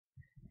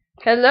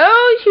Hello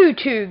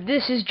YouTube,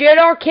 this is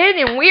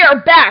Jdogkidd and we are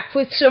back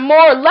with some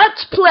more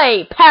Let's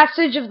Play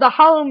Passage of the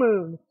Hollow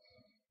Moon.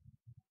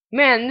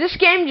 Man, this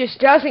game just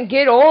doesn't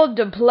get old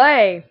to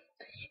play.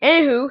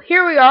 Anywho,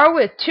 here we are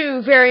with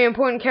two very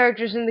important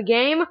characters in the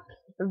game,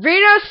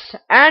 Venus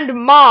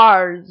and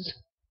Mars.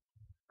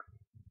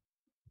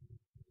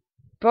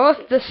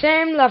 Both the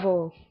same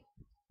level.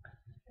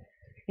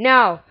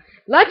 Now,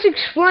 let's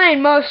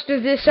explain most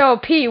of this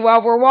LP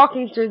while we're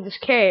walking through this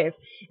cave.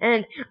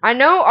 And I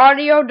know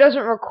audio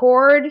doesn't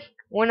record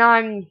when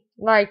I'm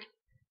I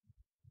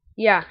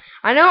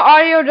know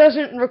audio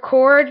doesn't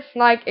record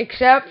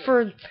except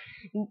for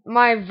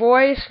my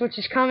voice, which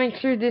is coming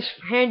through this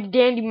handy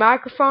dandy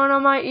microphone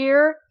on my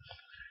ear.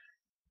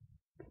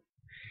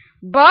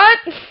 But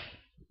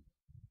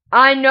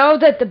I know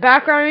that the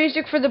background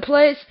music for the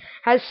place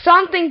has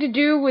something to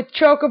do with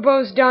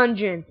Chocobo's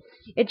dungeon.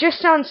 It just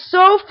sounds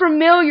so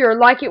familiar,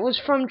 like it was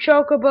from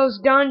Chocobo's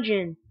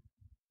dungeon.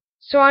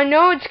 So I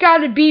know it's got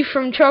to be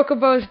from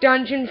Chocobo's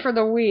dungeon for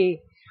the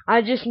Wii.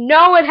 I just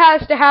know it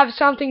has to have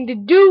something to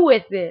do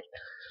with it.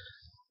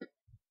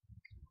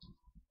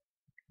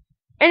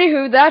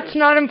 Anywho, that's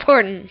not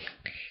important.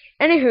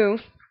 Anywho,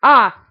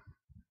 I'm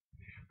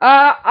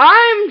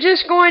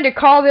just going to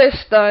call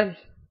this the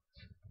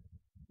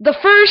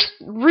first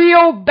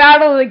real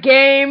battle of the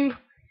game.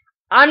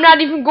 I'm not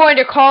even going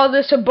to call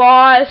this a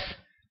boss.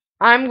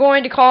 I'm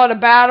going to call it a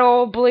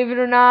battle, believe it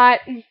or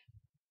not.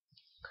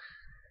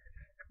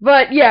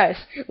 But yes,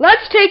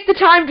 let's take the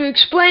time to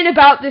explain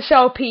about this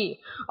LP.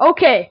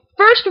 Okay,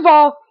 first of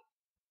all,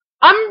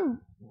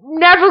 I'm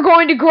never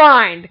going to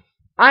grind.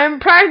 I'm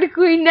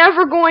practically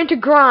never going to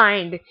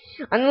grind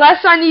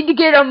unless I need to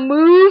get a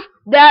move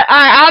that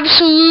I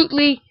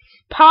absolutely,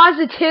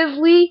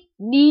 positively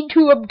need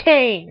to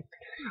obtain.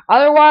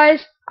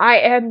 Otherwise, I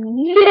am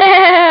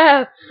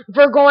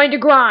never going to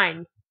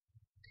grind.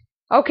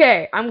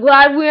 Okay, I'm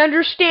glad we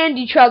understand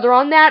each other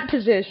on that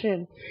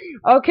position.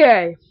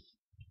 Okay.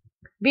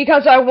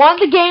 Because I want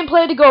the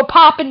gameplay to go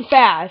poppin'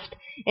 fast.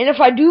 And if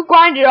I do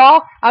grind it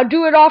all, I'll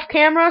do it off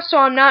camera so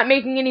I'm not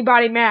making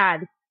anybody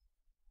mad.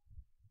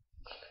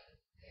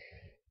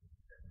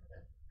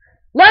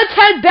 Let's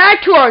head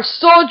back to our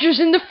soldiers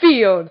in the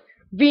field,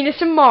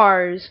 Venus and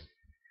Mars.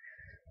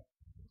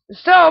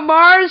 So,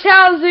 Mars,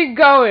 how's it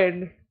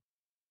going?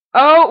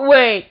 Oh,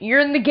 wait, you're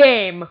in the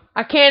game.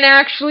 I can't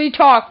actually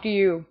talk to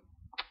you.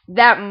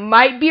 That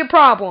might be a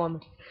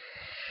problem.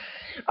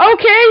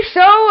 Okay,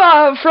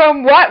 so,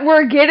 from what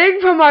we're getting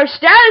from our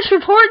status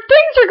report,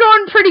 things are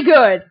going pretty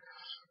good.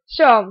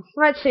 So,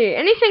 let's see.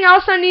 Anything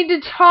else I need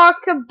to talk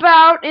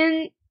about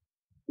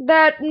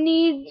that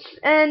needs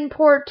and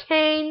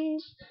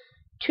pertains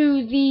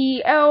to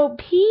the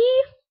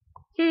LP?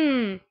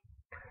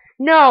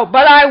 No,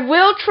 but I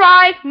will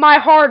try my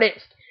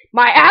hardest,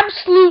 my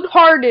absolute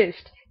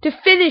hardest, to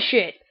finish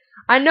it.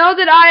 I know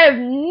that I have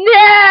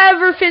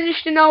never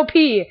finished an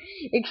LP,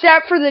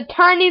 except for the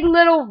tiny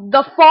little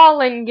The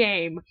Fallen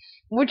game,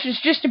 which is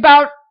just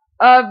about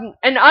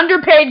an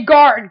underpaid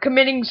guard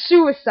committing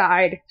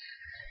suicide.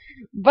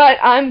 But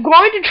I'm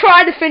going to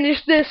try to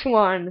finish this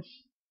one.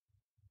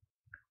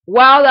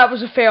 Wow, that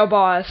was a fail,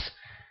 boss.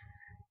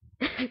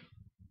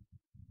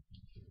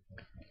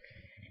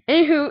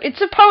 Anywho, it's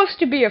supposed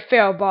to be a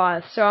fail,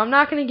 boss, so I'm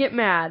not going to get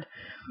mad.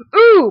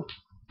 Ooh!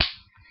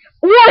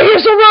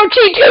 Warriors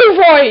Orochi 2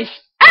 voice!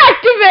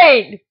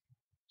 Activate!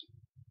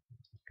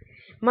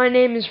 My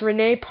name is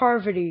Renee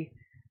Parvati,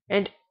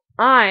 and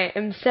I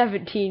am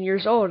 17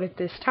 years old at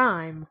this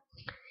time.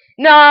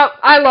 No,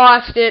 I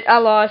lost it.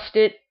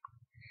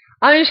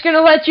 I'm just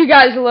gonna let you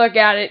guys look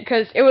at it,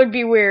 because it would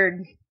be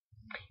weird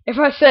if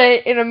I say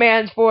it in a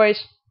man's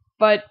voice,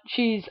 but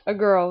she's a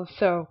girl,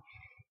 so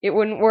it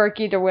wouldn't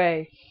work either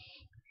way.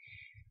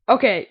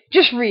 Okay,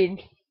 just read.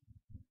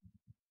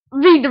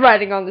 Read the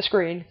writing on the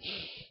screen.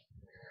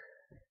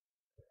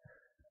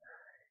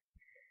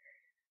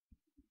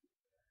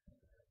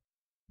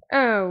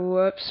 Oh,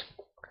 whoops.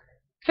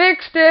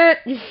 Fixed it!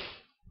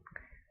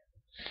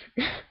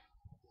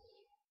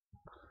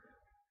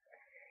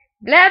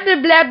 Blah,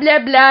 blah, blah,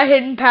 blah, blah,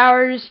 hidden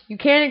powers. You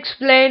can't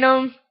explain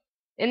them.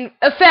 And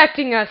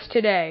affecting us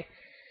today.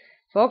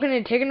 Vulcan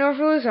had taken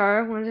over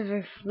Lazar.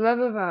 Blah,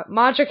 blah, blah.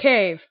 Macha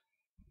Cave.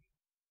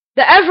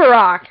 The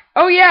Everrock.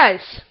 Oh,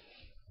 yes.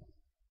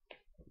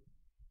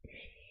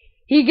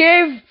 He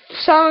gave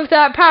some of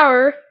that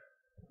power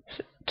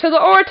to the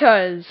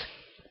Ortas.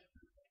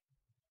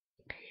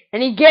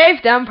 And he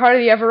gave them part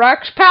of the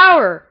Everrock's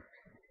power.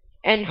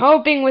 And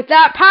hoping with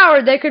that power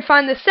they could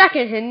find the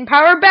second hidden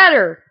power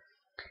better.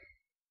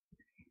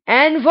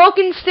 And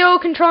Vulcan's still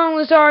controlling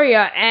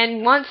Lazaria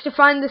and wants to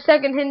find the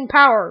second hidden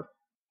power.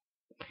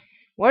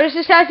 What does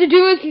this have to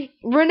do with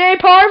Renee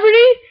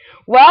Parvati?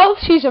 Well,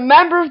 she's a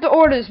member of the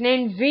Orders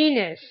named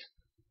Venus.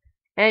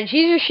 And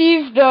she's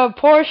received a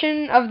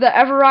portion of the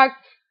Everrock.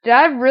 Did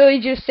I really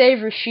just say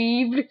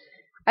received?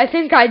 I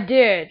think I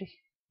did.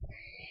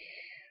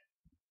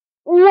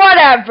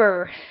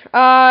 whatever.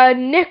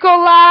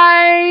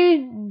 Nikolai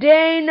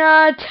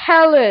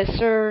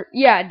Danatellis, or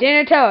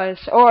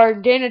Danatellis, or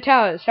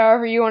Danatellis,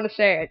 however you want to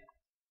say it.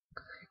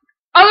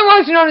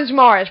 Otherwise known as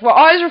Mars. We're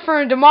always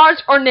referring to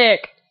Mars or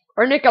Nick,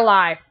 or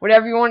Nikolai,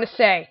 whatever you want to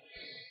say.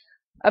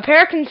 A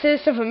pair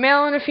consists of a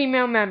male and a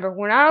female member.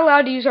 We're not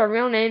allowed to use our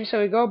real names,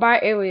 so we go by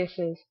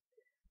aliases.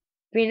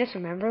 Venus, a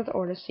member of the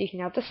Order,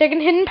 seeking out the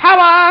second hidden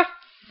power.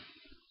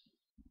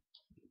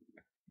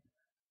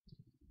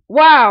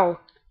 Wow.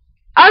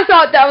 I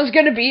thought that was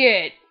gonna be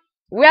it.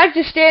 We have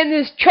to stay in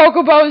this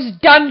Chocobo's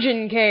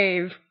dungeon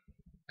cave,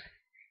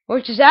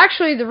 which is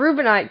actually the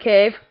Rubinite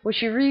cave,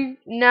 which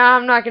Nah,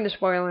 I'm not gonna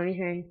spoil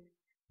anything.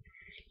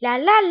 La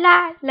la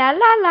la, la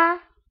la la.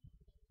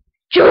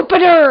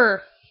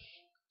 Jupiter!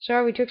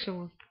 Sorry we took so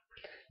long.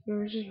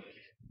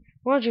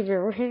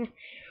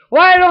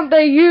 Why don't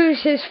they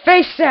use his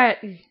face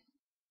set?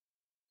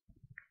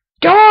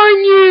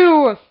 Darn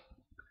you!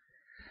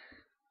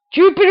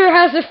 Jupiter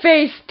has a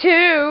face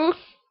too.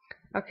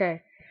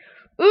 Okay.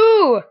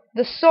 Ooh,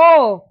 the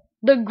soul.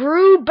 The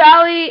Gru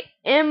Bali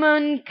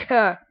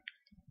Imunka.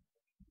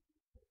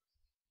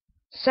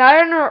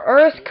 Saturn or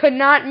Earth could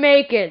not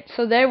make it,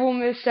 so they will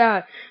miss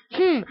out.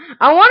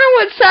 I wonder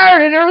what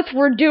Saturn and Earth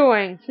were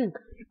doing.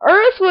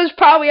 Earth was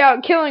probably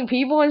out killing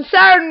people, and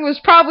Saturn was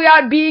probably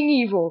out being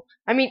evil.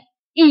 I mean,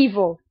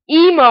 evil.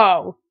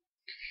 Emo.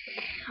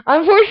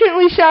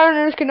 Unfortunately, Saturn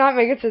and Earth could not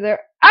make it to there.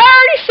 I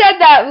already said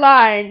that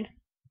line.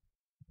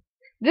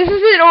 This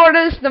is it,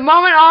 Orders. The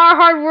moment our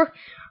hard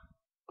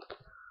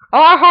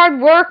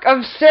work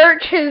of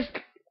search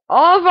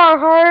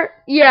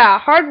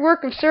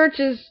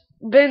has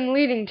been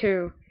leading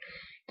to.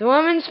 The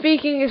woman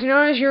speaking is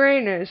known as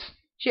Uranus.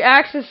 She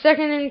acts as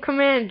second in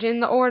command in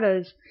the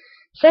Orders,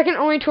 second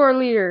only to our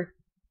leader.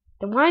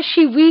 Then why is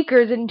she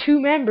weaker than two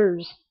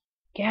members?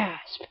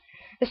 Gasp.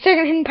 The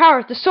second hidden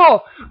power, the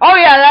soul. Oh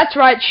yeah, that's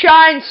right.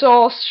 Shine,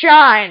 soul,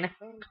 shine.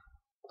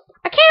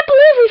 I can't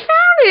believe we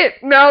found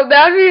it! No,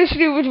 that would be a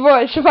stupid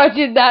voice if I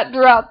did that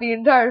throughout the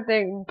entire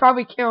thing. It would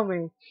probably kill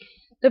me.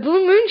 The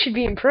blue moon should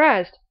be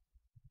impressed.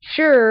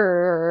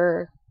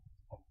 Sure.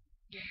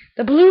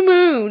 The blue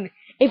moon,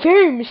 a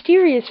very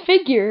mysterious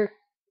figure.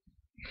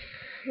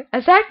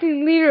 As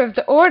acting leader of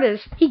the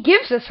Orders, he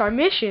gives us our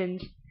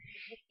missions.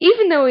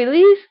 Even though he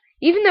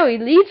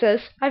leads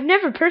us, I've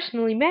never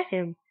personally met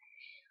him.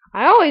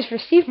 I always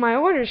receive my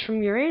orders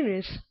from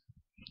Uranus.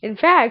 In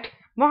fact,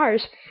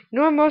 Mars,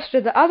 nor most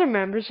of the other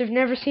members have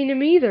never seen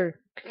him either.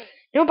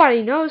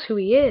 Nobody knows who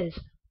he is.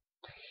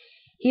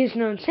 He is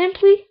known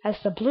simply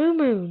as the Blue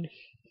Moon.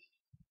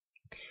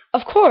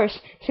 Of course,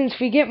 since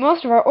we get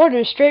most of our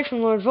orders straight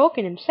from Lord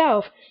Vulcan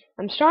himself,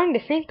 I'm starting to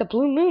think the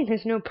Blue Moon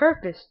has no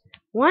purpose.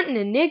 What an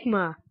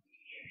enigma.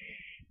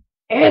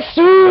 It's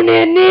an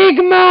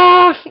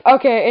enigma!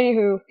 Okay,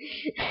 anywho.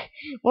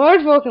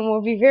 Lord Vulcan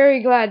will be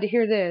very glad to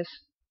hear this.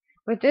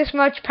 With this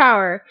much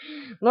power,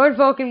 Lord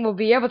Vulcan will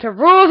be able to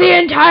rule the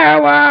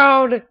entire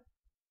world! ...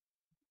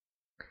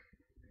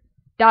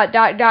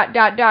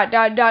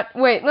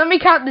 Wait, let me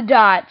count the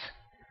dots. ...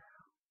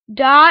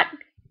 Done.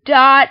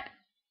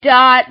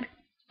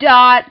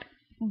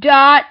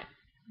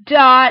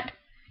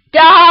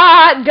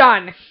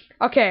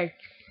 Okay.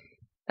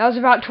 That was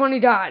about 20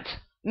 dots.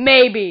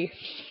 Maybe.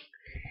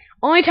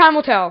 Only time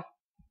will tell.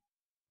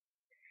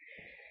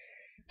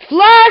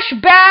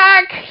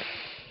 Flashback!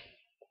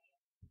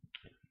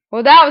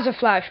 Well, that was a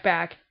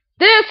flashback.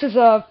 This is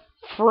a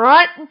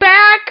front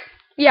back?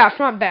 Yeah,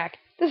 front back.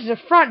 This is a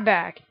front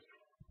back.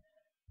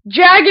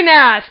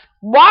 Jagannath!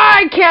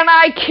 Why can't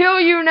I kill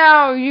you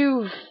now,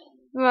 you...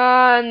 no,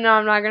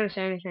 I'm not gonna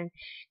say anything.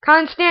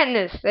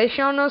 Constantinus. They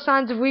show no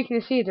signs of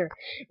weakness either.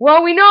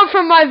 Well, we know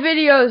from my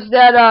videos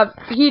that,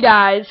 he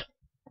dies.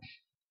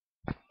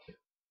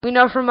 We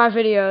know from my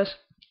videos.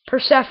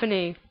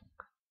 Persephone.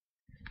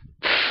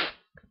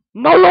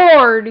 My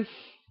lord!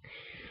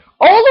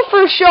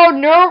 Oliver showed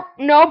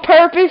no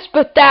purpose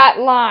but that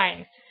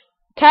line.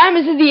 Time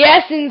is of the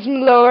essence, my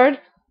lord.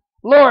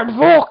 Lord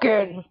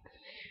Vulcan.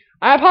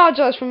 I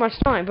apologize for my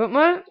spelling, but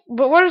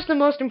what is the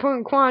most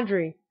important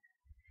quandary?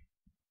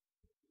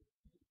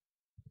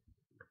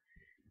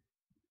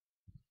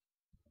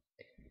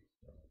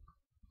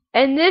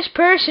 And this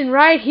person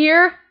right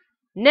here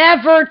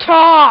never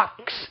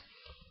talks.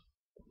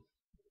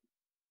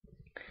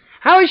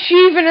 How is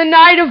she even a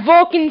knight of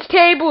Vulcan's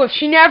table if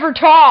she never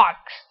talks?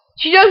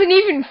 She doesn't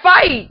even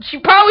fight. She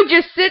probably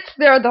just sits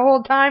there the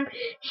whole time,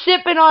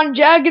 sipping on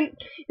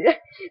See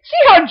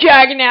how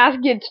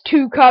Jagannath gets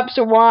 2 cups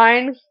of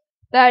wine?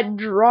 That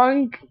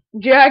drunk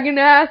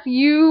Jagannath,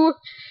 you...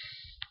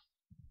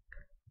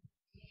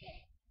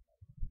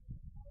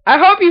 I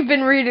hope you've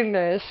been reading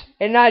this,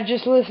 and not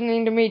just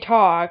listening to me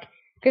talk,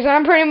 because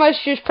I'm pretty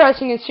much just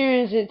pressing as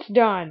soon as it's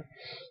done.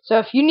 So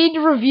if you need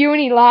to review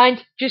any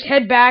lines, just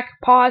head back,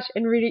 pause,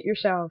 and read it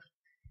yourself.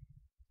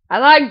 I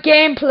like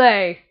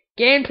gameplay.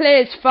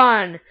 Gameplay is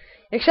fun.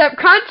 Except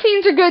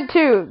cutscenes are good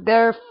too.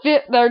 They're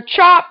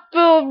chock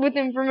filled with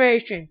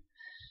information.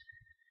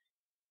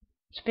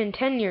 It's been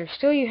 10 years.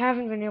 Still, you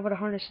haven't been able to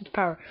harness its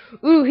power.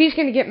 Ooh, he's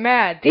gonna get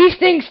mad. These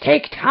things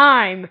take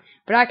time,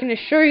 but I can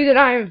assure you that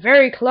I am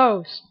very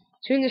close.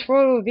 Soon this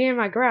world will be in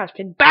my grasp,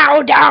 and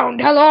bow down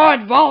to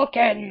Lord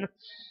Vulcan!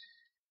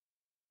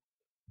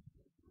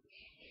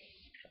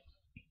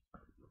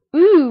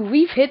 Ooh,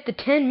 we've hit the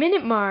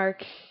 10-minute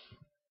mark.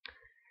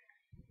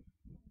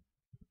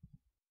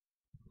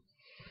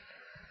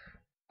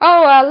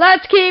 Oh,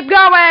 let's keep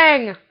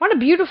going! What a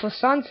beautiful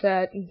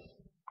sunset.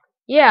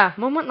 Yeah,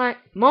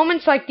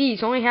 moments like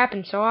these only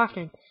happen so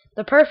often.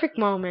 The perfect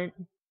moment.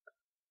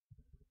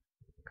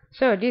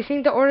 So, do you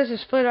think the Orders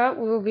have split up?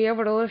 We will be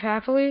able to live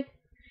happily?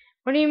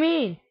 What do you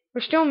mean?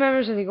 We're still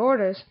members of the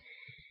Orders.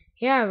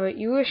 Yeah, but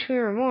you wish we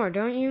were more,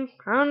 don't you?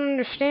 I don't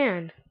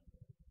understand.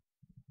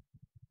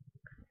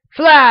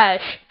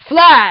 Flash!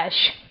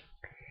 Flash!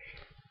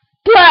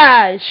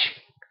 Flash!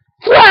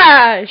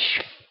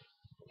 Flash!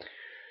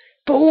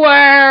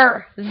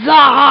 Beware the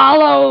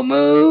hollow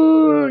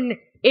moon!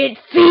 It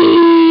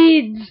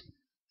feeds!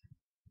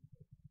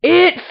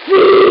 It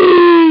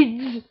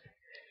feeds!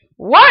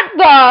 What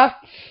the?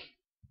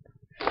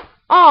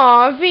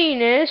 Aw,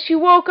 Venus, you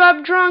woke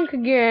up drunk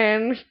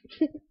again.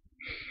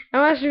 I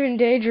must have been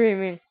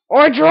daydreaming.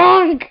 Or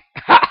drunk!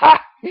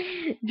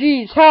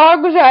 Jeez, how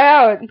long was I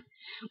out?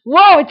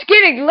 Whoa, it's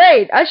getting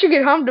late. I should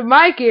get home to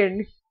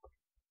Mykin.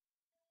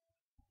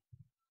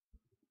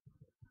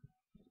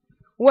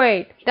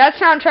 Wait, that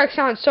soundtrack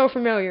sounds so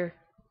familiar.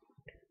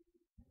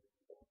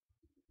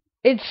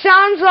 It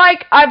sounds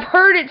like I've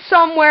heard it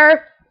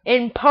somewhere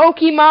in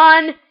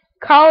Pokemon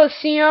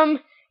Coliseum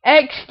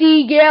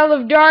XD Gale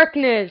of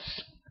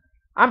Darkness.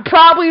 I'm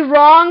probably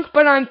wrong,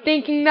 but I'm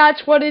thinking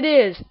that's what it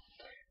is.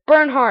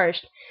 Bernhardt.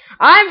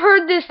 I've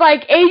heard this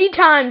like 80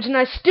 times and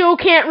I still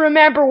can't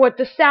remember what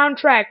the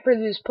soundtrack for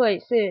this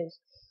place is.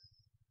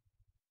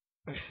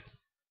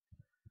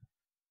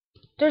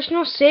 There's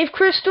no save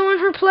crystal in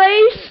her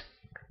place?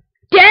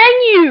 Dang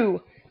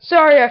you!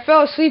 Sorry, I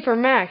fell asleep for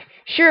Mack.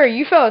 Sure,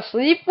 you fell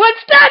asleep?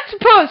 What's that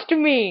supposed to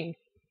mean?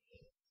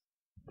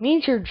 It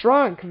means you're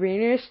drunk,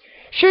 Venus.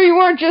 Sure you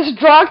weren't just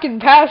drunk and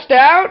passed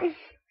out?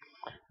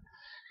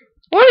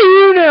 What do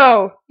you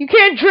know? You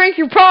can't drink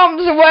your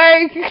problems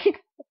away.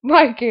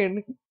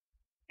 Mykin.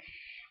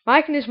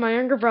 Mykin is my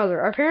younger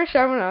brother. Our parents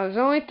died when I was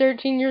only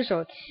 13 years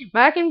old.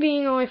 Mykin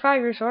being only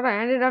 5 years old,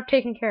 I ended up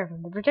taking care of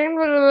him.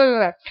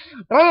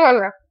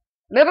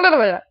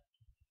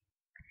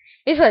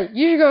 It's late.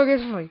 You should go get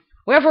some sleep.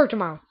 We have work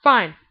tomorrow.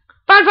 Fine.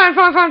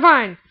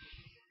 Fine.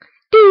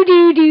 Do.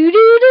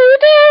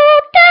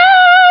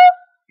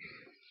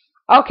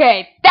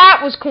 Okay,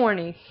 that was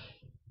corny.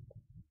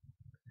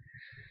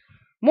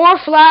 More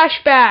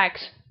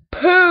flashbacks.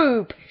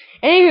 Poop.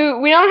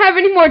 Anywho, we don't have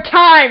any more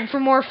time for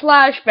more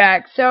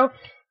flashbacks, so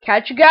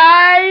catch you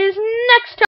guys next time.